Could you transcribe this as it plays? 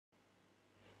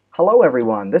Hello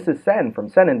everyone, this is Sen from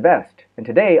Sen Invest, and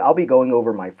today I'll be going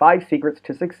over my 5 secrets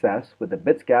to success with the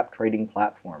Bitsgap trading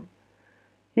platform.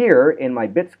 Here in my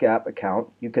Bitsgap account,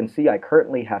 you can see I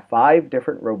currently have 5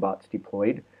 different robots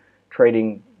deployed,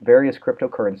 trading various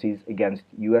cryptocurrencies against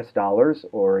US dollars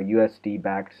or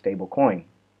USD-backed stablecoin.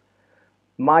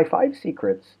 My 5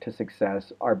 secrets to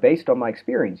success are based on my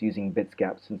experience using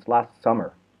Bitsgap since last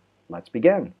summer. Let's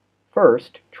begin.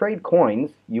 First, trade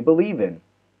coins you believe in.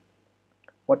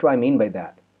 What do I mean by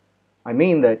that? I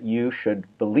mean that you should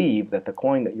believe that the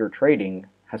coin that you're trading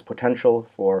has potential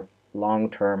for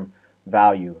long-term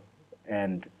value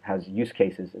and has use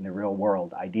cases in the real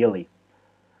world, ideally.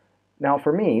 Now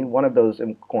for me, one of those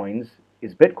coins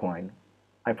is Bitcoin.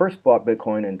 I first bought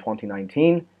Bitcoin in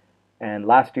 2019, and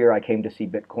last year I came to see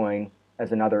Bitcoin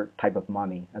as another type of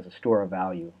money, as a store of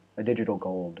value, a digital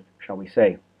gold, shall we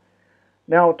say.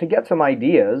 Now, to get some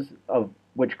ideas of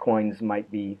which coins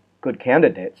might be good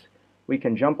candidates, we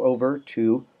can jump over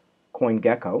to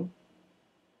CoinGecko.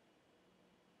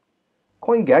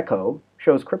 CoinGecko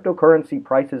shows cryptocurrency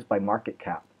prices by market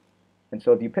cap. And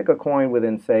so if you pick a coin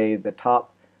within, say, the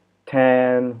top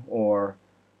 10 or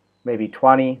maybe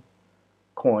 20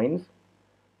 coins,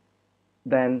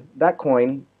 then that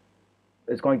coin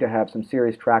is going to have some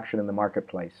serious traction in the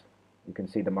marketplace. You can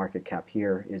see the market cap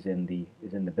here is in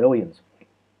the billions.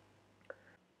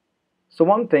 So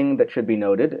one thing that should be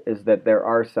noted is that there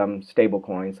are some stable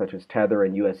coins such as Tether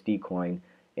and USD coin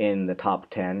in the top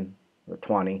 10 or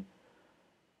 20.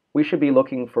 We should be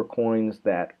looking for coins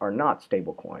that are not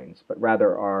stable coins, but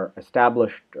rather are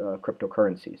established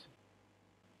cryptocurrencies.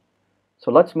 So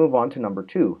let's move on to number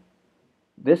 2.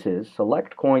 This is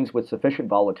select coins with sufficient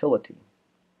volatility.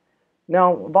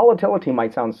 Now, volatility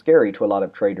might sound scary to a lot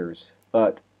of traders,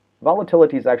 but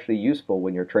volatility is actually useful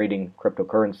when you're trading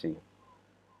cryptocurrency.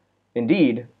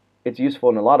 Indeed, it's useful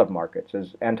in a lot of markets.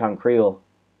 As Anton Creel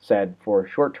said, for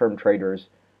short-term traders,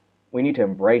 we need to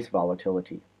embrace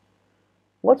volatility.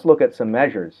 Let's look at some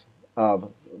measures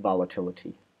of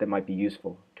volatility that might be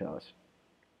useful to us.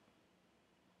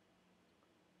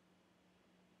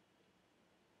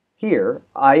 Here,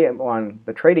 I am on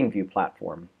the TradingView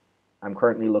platform. I'm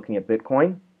currently looking at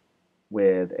Bitcoin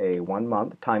with a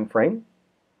 1-month time frame.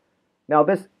 Now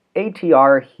this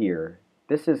ATR here,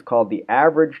 this is called the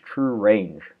average true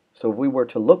range. So if we were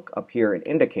to look up here in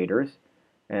indicators,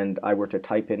 and I were to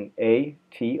type in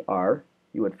ATR,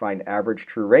 you would find average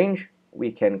true range.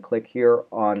 We can click here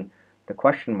on the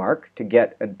question mark to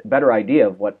get a better idea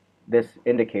of what this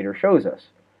indicator shows us.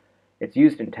 It's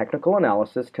used in technical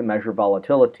analysis to measure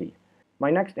volatility. My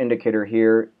next indicator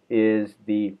here is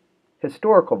the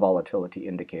historical volatility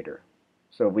indicator.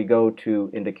 So if we go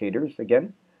to indicators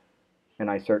again,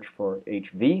 and I search for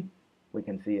HV, we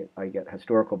can see I get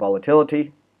historical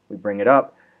volatility. We bring it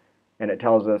up, and it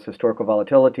tells us historical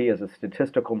volatility is a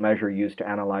statistical measure used to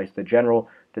analyze the general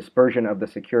dispersion of the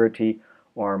security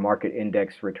or market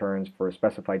index returns for a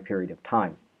specified period of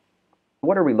time.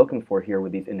 What are we looking for here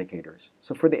with these indicators?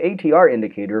 So for the ATR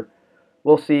indicator,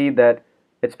 we'll see that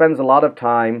it spends a lot of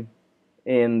time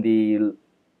in the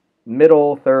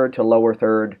middle third to lower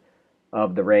third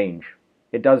of the range.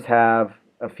 It does have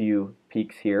a few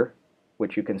peaks here,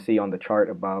 which you can see on the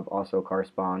chart above also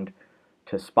correspond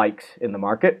to spikes in the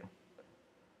market.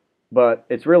 But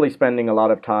it's really spending a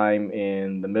lot of time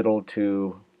in the middle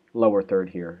to lower third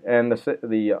here. And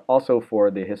also for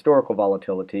the historical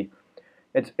volatility,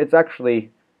 it's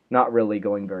actually not really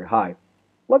going very high.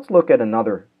 Let's look at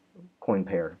another coin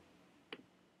pair.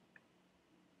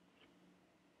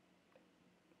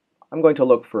 I'm going to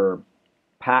look for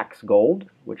Pax Gold,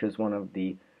 which is one of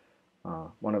the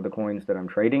coins that I'm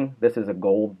trading. This is a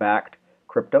gold-backed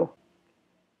crypto.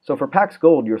 So for Pax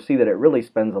Gold, you'll see that it really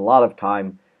spends a lot of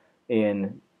time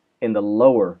in the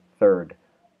lower third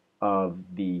of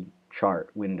the chart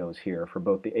windows here for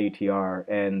both the ATR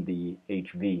and the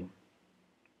HV.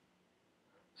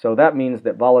 So that means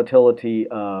that volatility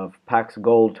of Pax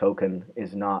Gold token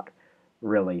is not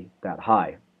really that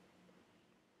high.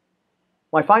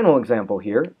 My final example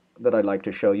here that I'd like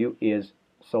to show you is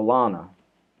Solana.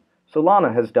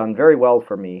 Solana has done very well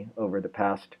for me over the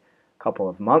past couple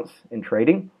of months in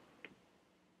trading.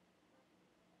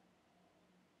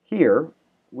 Here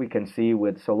we can see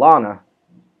with Solana,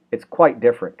 it's quite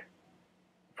different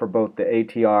for both the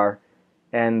ATR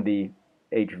and the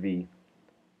HV.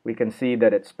 We can see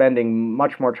that it's spending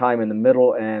much more time in the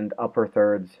middle and upper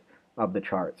thirds of the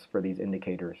charts for these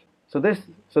indicators. So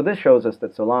this shows us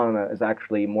that Solana is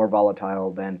actually more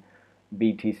volatile than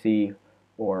BTC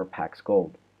or Pax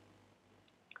Gold.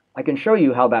 I can show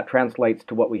you how that translates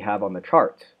to what we have on the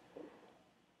charts.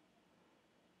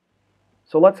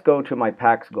 So let's go to my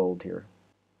Pax Gold here.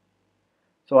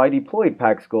 So I deployed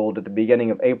Pax Gold at the beginning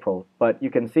of April, but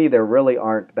you can see there really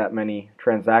aren't that many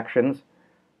transactions,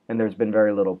 and there's been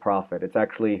very little profit. It's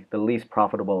actually the least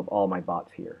profitable of all my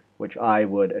bots here, which I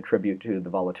would attribute to the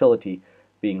volatility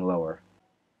being lower.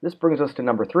 This brings us to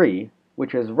number 3,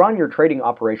 which is run your trading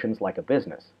operations like a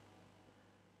business.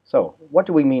 So what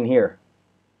do we mean here?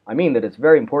 I mean that it's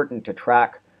very important to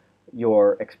track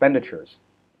your expenditures.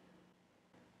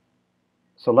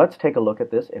 So let's take a look at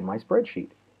this in my spreadsheet.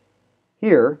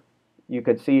 Here, you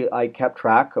could see I kept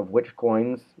track of which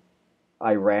coins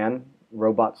I ran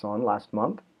robots on last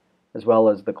month, as well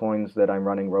as the coins that I'm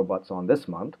running robots on this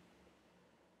month.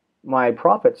 My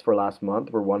profits for last month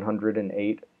were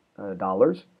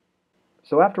 $108.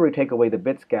 So after we take away the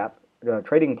Bitsgap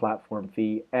trading platform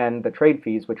fee and the trade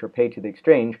fees which are paid to the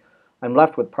exchange, I'm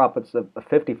left with profits of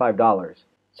 $55.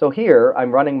 So here,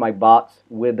 I'm running my bots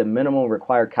with the minimum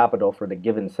required capital for the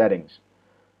given settings.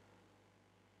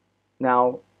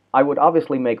 Now, I would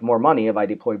obviously make more money if I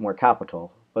deployed more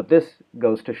capital, but this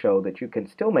goes to show that you can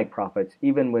still make profits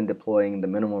even when deploying the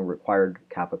minimum required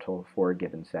capital for a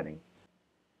given setting.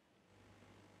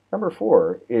 Number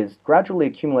 4 is gradually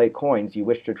accumulate coins you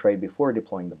wish to trade before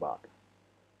deploying the bot.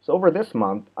 So over this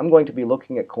month, I'm going to be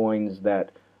looking at coins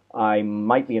that I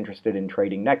might be interested in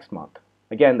trading next month.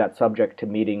 Again, that's subject to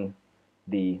meeting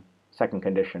the second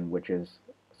condition, which is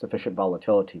sufficient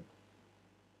volatility.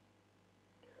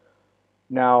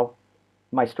 Now,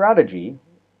 my strategy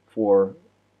for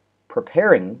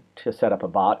preparing to set up a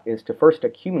bot is to first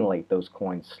accumulate those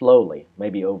coins slowly,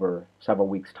 maybe over several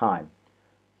weeks' time.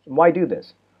 Why do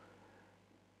this?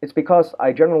 It's because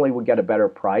I generally would get a better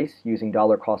price using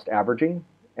dollar cost averaging,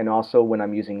 and also when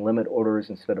I'm using limit orders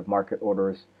instead of market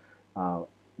orders,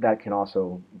 that can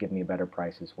also give me a better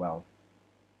price as well.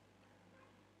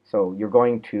 So you're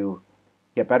going to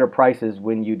get better prices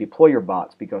when you deploy your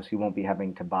bots because you won't be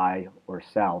having to buy or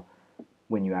sell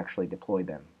when you actually deploy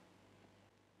them.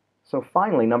 So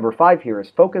finally, number 5 here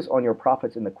is focus on your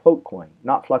profits in the quote coin,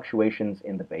 not fluctuations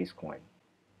in the base coin.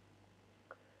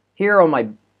 Here on my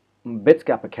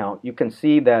Bitsgap account, you can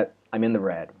see that I'm in the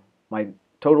red. My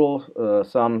total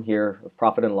sum here of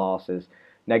profit and loss is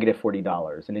negative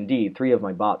 $40, and indeed 3 of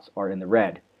my bots are in the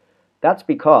red. That's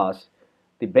because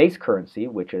the base currency,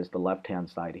 which is the left-hand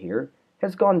side here,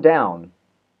 has gone down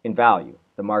in value.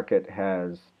 The market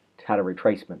has had a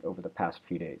retracement over the past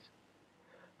few days.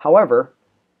 However,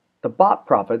 the bot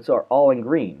profits are all in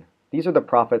green. These are the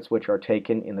profits which are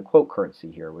taken in the quote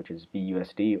currency here, which is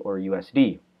BUSD or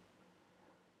USD.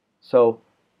 So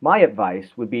my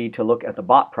advice would be to look at the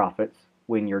bot profits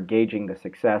when you're gauging the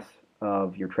success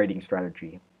of your trading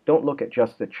strategy. Don't look at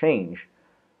just the change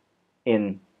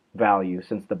in value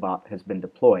since the bot has been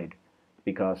deployed,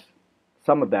 because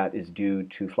some of that is due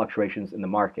to fluctuations in the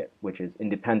market, which is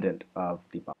independent of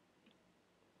the bot.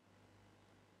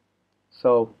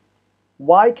 So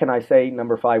why can I say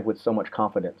number 5 with so much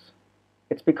confidence?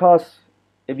 It's because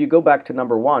if you go back to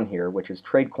number 1 here, which is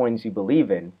trade coins you believe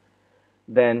in,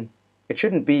 then it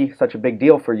shouldn't be such a big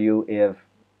deal for you if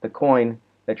the coin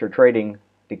that you're trading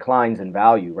declines in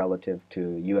value relative to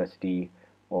USD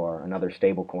or another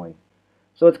stable coin.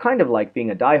 So it's kind of like being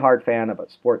a die-hard fan of a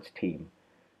sports team.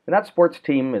 And that sports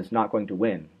team is not going to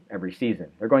win every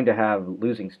season. They're going to have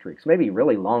losing streaks, maybe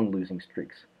really long losing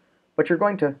streaks. But you're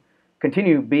going to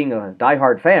continue being a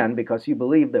die-hard fan because you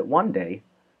believe that one day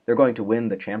they're going to win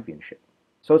the championship.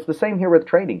 So it's the same here with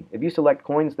trading. If you select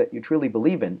coins that you truly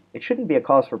believe in, it shouldn't be a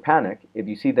cause for panic if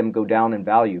you see them go down in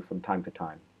value from time to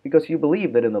time, because you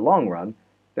believe that in the long run,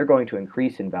 they're going to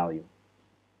increase in value.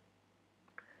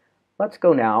 Let's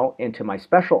go now into my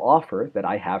special offer that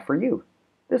I have for you.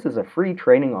 This is a free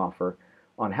training offer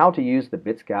on how to use the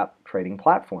Bitsgap trading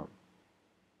platform.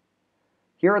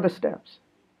 Here are the steps.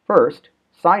 First,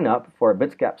 sign up for a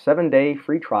Bitsgap 7-day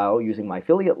free trial using my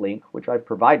affiliate link, which I've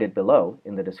provided below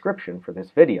in the description for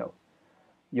this video.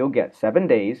 You'll get 7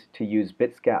 days to use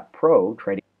Bitsgap Pro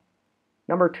trading.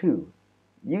 Number 2,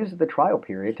 use the trial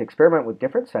period to experiment with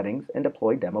different settings and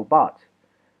deploy demo bots.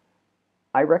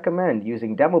 I recommend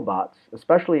using demo bots,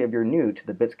 especially if you're new to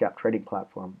the Bitsgap trading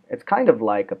platform. It's kind of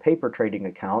like a paper trading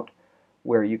account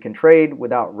where you can trade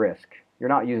without risk. You're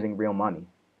not using real money.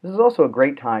 This is also a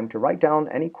great time to write down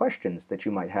any questions that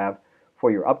you might have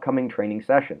for your upcoming training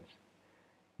sessions.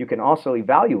 You can also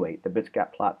evaluate the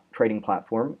Bitsgap trading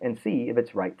platform and see if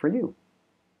it's right for you.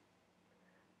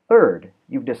 Third,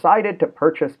 you've decided to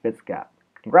purchase Bitsgap.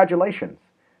 Congratulations!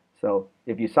 So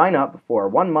if you sign up for a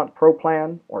 1-month pro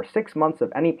plan or 6 months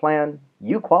of any plan,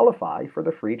 you qualify for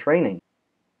the free training.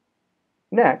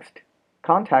 Next,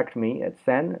 contact me at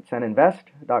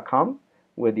sen@seninvest.com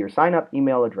with your sign-up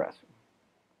email address.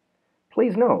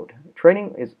 Please note,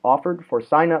 training is offered for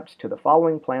sign-ups to the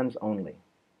following plans only.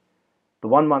 The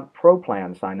 1-month Pro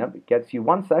Plan sign-up gets you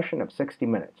 1 session of 60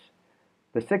 minutes.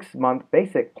 The 6-month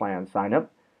Basic Plan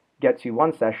sign-up gets you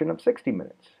 1 session of 60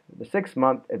 minutes. The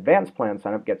 6-month Advanced Plan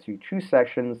sign-up gets you 2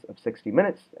 sessions of 60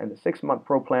 minutes, and the 6-month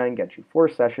Pro Plan gets you 4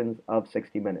 sessions of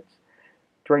 60 minutes.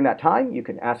 During that time, you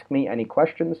can ask me any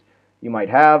questions you might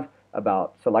have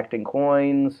about selecting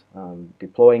coins,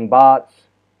 deploying bots,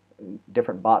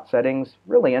 different bot settings,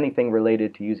 really anything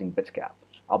related to using Bitsgap.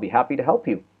 I'll be happy to help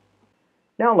you.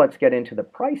 Now let's get into the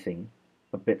pricing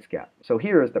of Bitsgap. So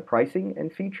here is the pricing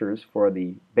and features for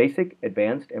the Basic,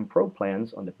 Advanced, and Pro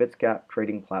plans on the Bitsgap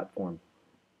trading platform.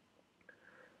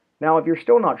 Now, if you're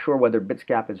still not sure whether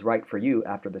Bitsgap is right for you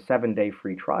after the 7-day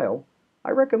free trial,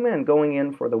 I recommend going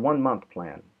in for the 1-month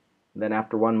plan. Then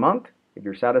after 1 month, if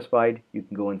you're satisfied, you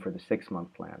can go in for the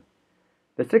 6-month plan.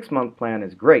 The 6-month plan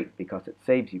is great because it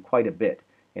saves you quite a bit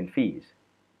in fees.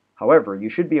 However, you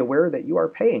should be aware that you are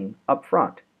paying up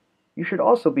front. You should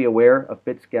also be aware of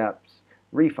Bitsgap's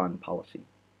refund policy.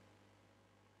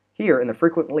 Here in the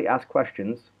frequently asked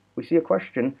questions, we see a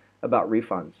question about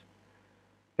refunds.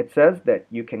 It says that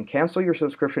you can cancel your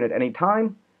subscription at any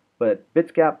time, but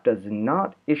Bitsgap does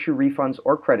not issue refunds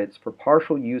or credits for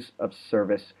partial use of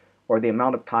service or the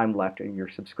amount of time left in your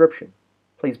subscription.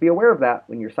 Please be aware of that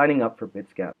when you're signing up for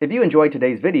Bitsgap. If you enjoyed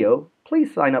today's video,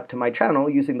 please sign up to my channel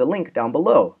using the link down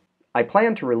below. I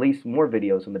plan to release more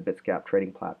videos on the Bitsgap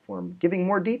trading platform, giving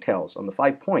more details on the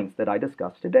 5 points that I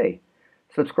discussed today.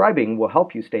 Subscribing will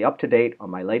help you stay up to date on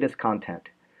my latest content.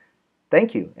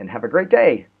 Thank you and have a great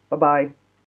day. Bye-bye.